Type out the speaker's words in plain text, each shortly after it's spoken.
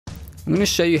I'm going to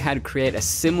show you how to create a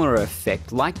similar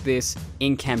effect like this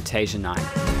in Camtasia 9.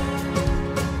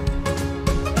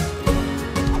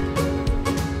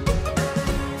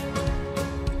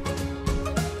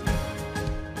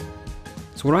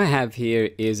 So what I have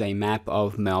here is a map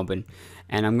of Melbourne,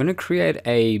 and I'm going to create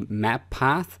a map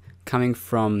path coming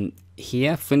from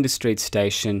here, Flinders Street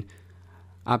Station,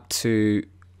 up to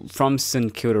from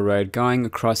St Kilda Road, going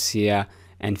across here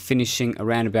and finishing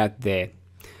around about there.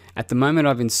 At the moment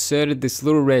I've inserted this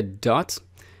little red dot,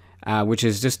 which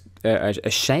is just a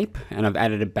shape, and I've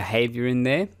added a behavior in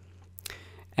there.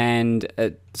 And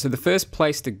so the first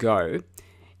place to go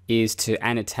is to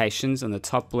annotations on the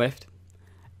top left,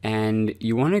 and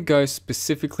you want to go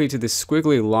specifically to the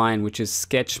squiggly line, which is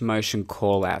sketch motion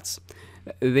callouts.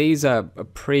 These are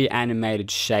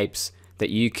pre-animated shapes that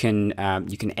you can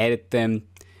edit them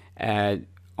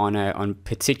on a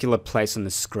particular place on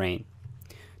the screen.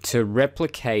 To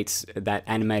replicate that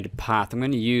animated path, I'm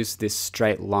going to use this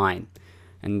straight line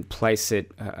and place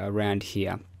it around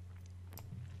here.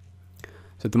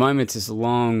 So at the moment it's this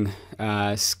long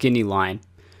skinny line.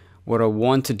 What I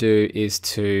want to do is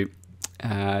to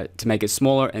make it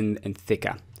smaller and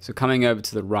thicker. So coming over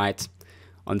to the right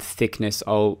on thickness,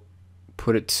 I'll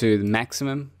put it to the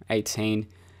maximum, 18,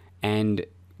 and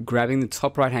grabbing the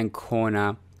top right hand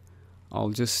corner, I'll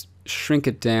just shrink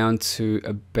it down to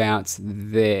about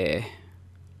there,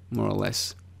 more or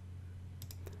less,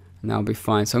 and that'll be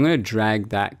fine. So I'm going to drag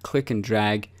that, click and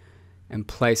drag, and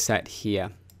place that here.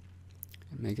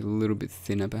 Make it a little bit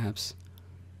thinner, perhaps,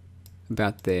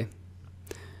 about there.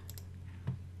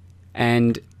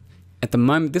 And at the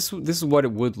moment, this is what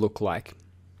it would look like.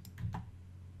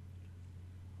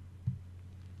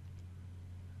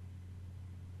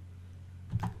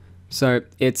 So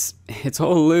it's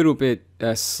all a little bit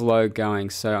slow going.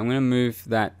 So I'm going to move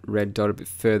that red dot a bit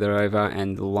further over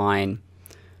and the line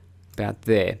about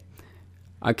there.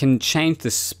 I can change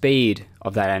the speed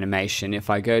of that animation. If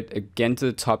I go again to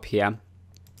the top here,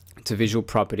 to visual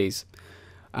properties,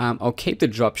 I'll keep the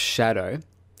drop shadow.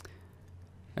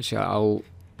 Actually,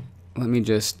 let me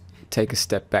just take a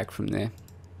step back from there.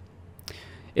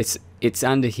 It's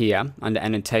under here, under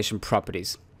annotation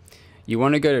properties. You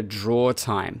want to go to draw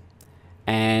time,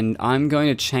 and I'm going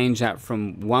to change that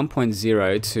from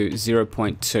 1.0 to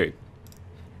 0.2.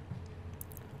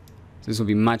 This will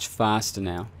be much faster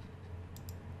now.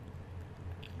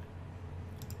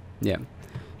 Yeah,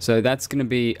 so that's going to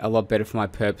be a lot better for my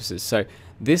purposes. So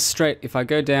this straight, if I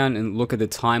go down and look at the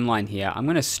timeline here, I'm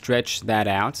going to stretch that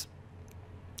out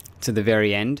to the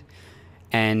very end,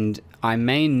 and I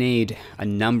may need a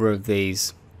number of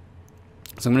these.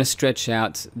 So I'm going to stretch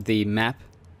out the map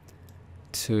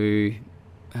to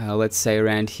let's say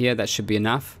around here. That should be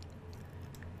enough,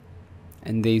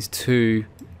 and these two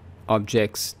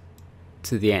objects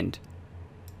to the end.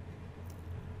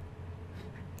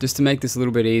 Just to make this a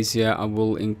little bit easier, I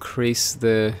will increase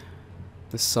the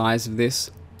size of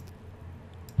this.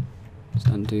 Just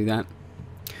undo that.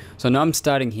 So now I'm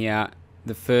starting here.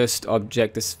 The first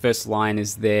object, this first line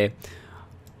is there.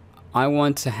 I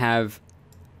want to have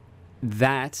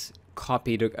that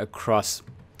copied across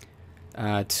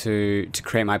to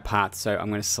create my path. So I'm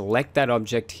going to select that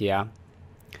object here,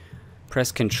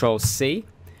 press Control C,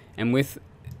 and with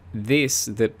this,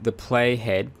 the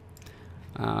playhead,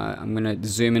 I'm going to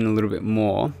zoom in a little bit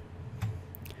more.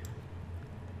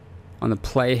 On the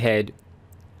playhead,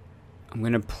 I'm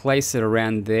going to place it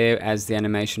around there as the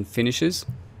animation finishes.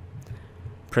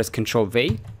 Press Control V,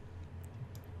 and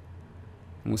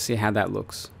we'll see how that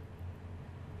looks.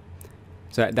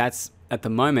 So that's, at the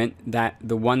moment, that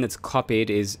the one that's copied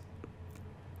is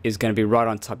going to be right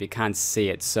on top. You can't see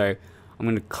it. So I'm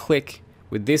going to click,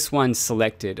 with this one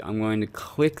selected, I'm going to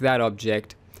click that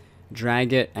object,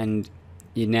 drag it, and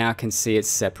you now can see it's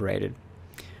separated.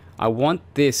 I want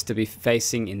this to be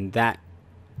facing in that,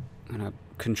 and I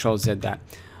Control Z that.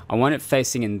 I want it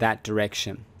facing in that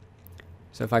direction.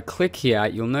 So if I click here,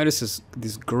 you'll notice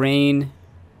this green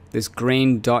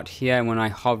dot here, and when I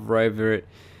hover over it,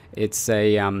 it's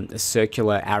a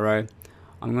circular arrow.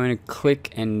 I'm going to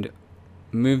click and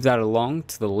move that along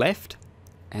to the left,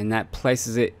 and that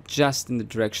places it just in the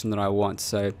direction that I want.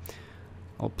 So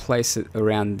I'll place it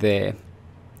around there.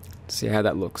 See how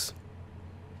that looks.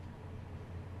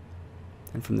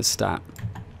 And from the start.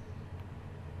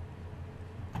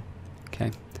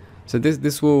 Okay. So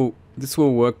this will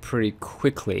work pretty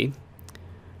quickly.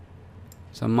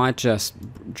 So I might just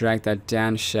drag that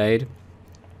down a shade.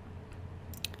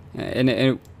 And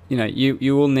you know,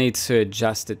 you will need to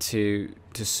adjust it to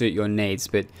suit your needs,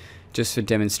 but just for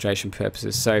demonstration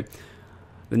purposes. So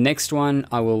the next line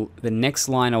I will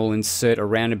insert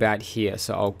around about here.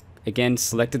 So again,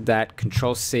 selected that,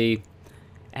 Control C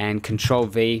and Control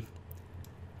V.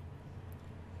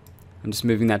 I'm just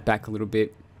moving that back a little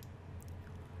bit.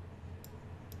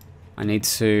 I need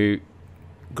to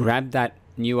grab that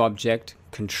new object,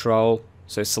 Control,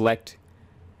 so select,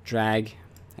 drag,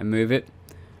 and move it.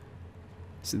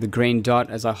 So the green dot,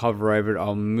 as I hover over it,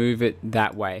 I'll move it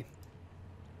that way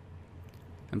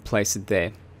and place it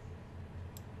there.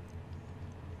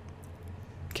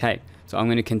 Okay, so I'm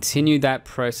going to continue that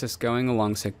process going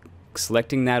along. So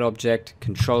selecting that object,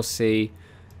 Control C,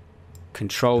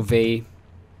 Control V,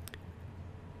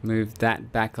 move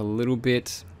that back a little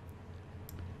bit.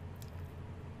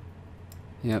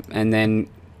 Yep, and then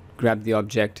grab the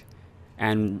object,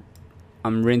 and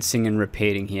I'm rinsing and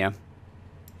repeating here.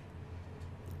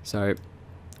 So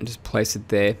just place it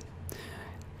there.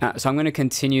 So I'm going to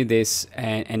continue this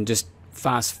and just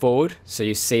fast forward so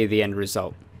you see the end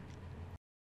result.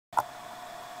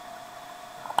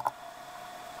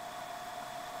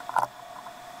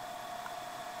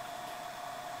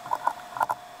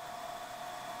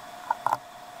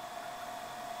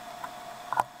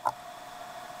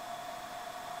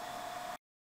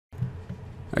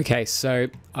 Okay, so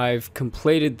I've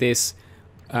completed this.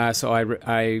 So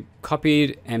I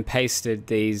copied and pasted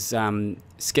these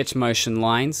sketch motion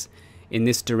lines in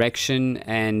this direction,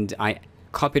 and I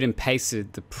copied and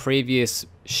pasted the previous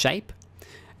shape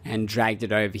and dragged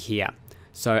it over here.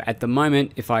 So at the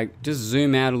moment, if I just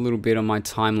zoom out a little bit on my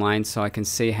timeline so I can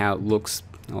see how it looks,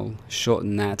 I'll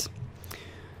shorten that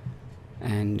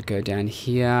and go down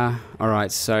here.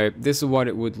 Alright, so this is what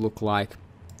it would look like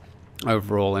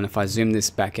overall, and if I zoom this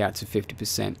back out to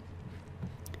 50%.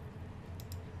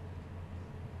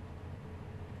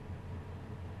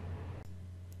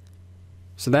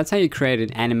 So that's how you create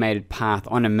an animated path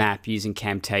on a map using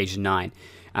Camtasia 9.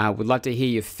 Would love to hear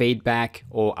your feedback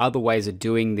or other ways of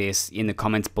doing this in the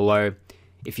comments below.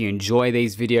 If you enjoy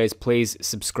these videos, please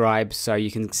subscribe so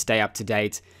you can stay up to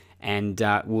date, and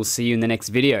we'll see you in the next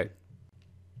video.